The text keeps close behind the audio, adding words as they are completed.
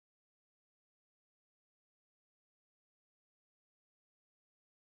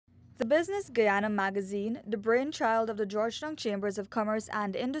The Business Guyana magazine, the brainchild of the Georgetown Chambers of Commerce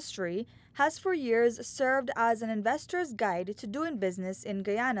and Industry, has for years served as an investor's guide to doing business in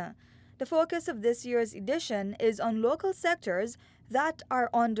Guyana. The focus of this year's edition is on local sectors that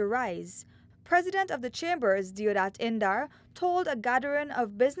are on the rise. President of the Chambers, Deodat Indar, told a gathering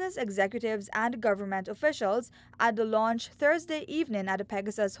of business executives and government officials at the launch Thursday evening at the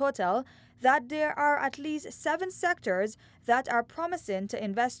Pegasus Hotel that there are at least 7 sectors that are promising to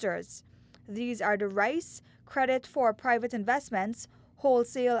investors. These are the rice, credit for private investments,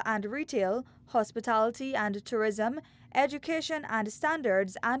 wholesale and retail, hospitality and tourism, education and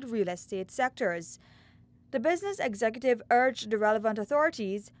standards, and real estate sectors. The business executive urged the relevant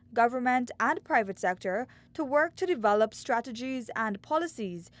authorities, government and private sector to work to develop strategies and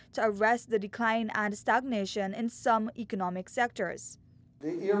policies to arrest the decline and stagnation in some economic sectors.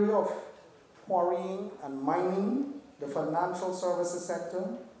 The area of quarrying and mining, the financial services sector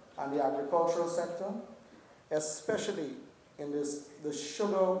and the agricultural sector, especially in the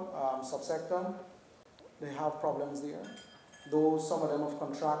sugar subsector, they have problems there. Though some of them have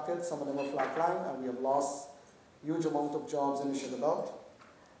contracted, some of them have flatlined, and we have lost huge amount of jobs in the sugar belt.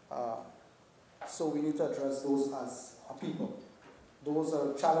 So we need to address those as a people. Those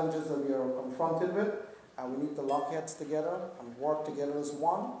are challenges that we are confronted with, and we need to lock heads together and work together as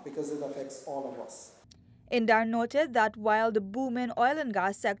one because it affects all of us. Indar noted that while the booming oil and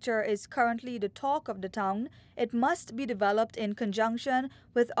gas sector is currently the talk of the town, it must be developed in conjunction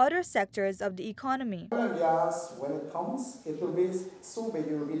with other sectors of the economy. Oil and gas, when it comes, it will be so big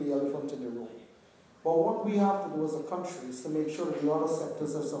it will be the elephant in the room. But what we have to do as a country is to make sure that the other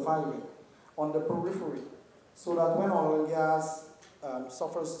sectors are surviving on the periphery, so that when oil and gas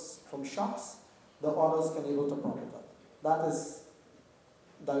suffers from shocks, the others can be able to profit up. That is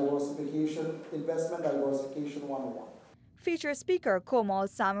diversification, investment diversification 101. Feature speaker Komal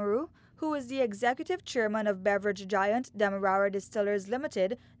Samaru, who is the executive chairman of beverage giant Demerara Distillers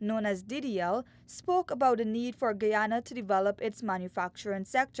Limited, known as DDL, spoke about the need for Guyana to develop its manufacturing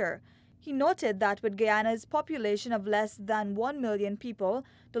sector. He noted that with Guyana's population of less than 1 million people,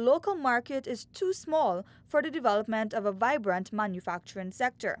 the local market is too small for the development of a vibrant manufacturing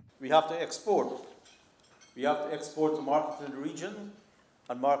sector. We have to export. We have to export to markets in the region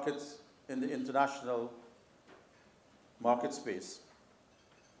and markets in the international market space.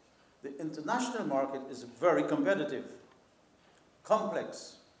 The international market is very competitive,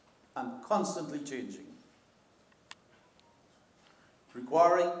 complex, and constantly changing,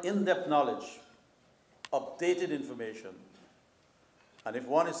 requiring in-depth knowledge, updated information, and if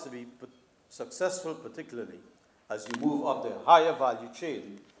one is to be successful, particularly as you move up the higher value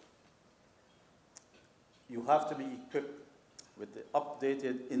chain, you have to be equipped with the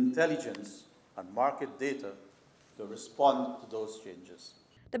updated intelligence and market data to respond to those changes.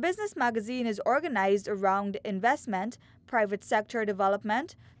 The business magazine is organized around investment, private sector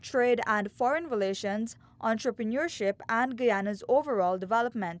development, trade and foreign relations, entrepreneurship, and Guyana's overall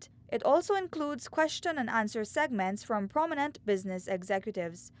development. It also includes question and answer segments from prominent business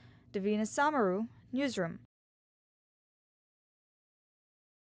executives. Davina Samaru, Newsroom.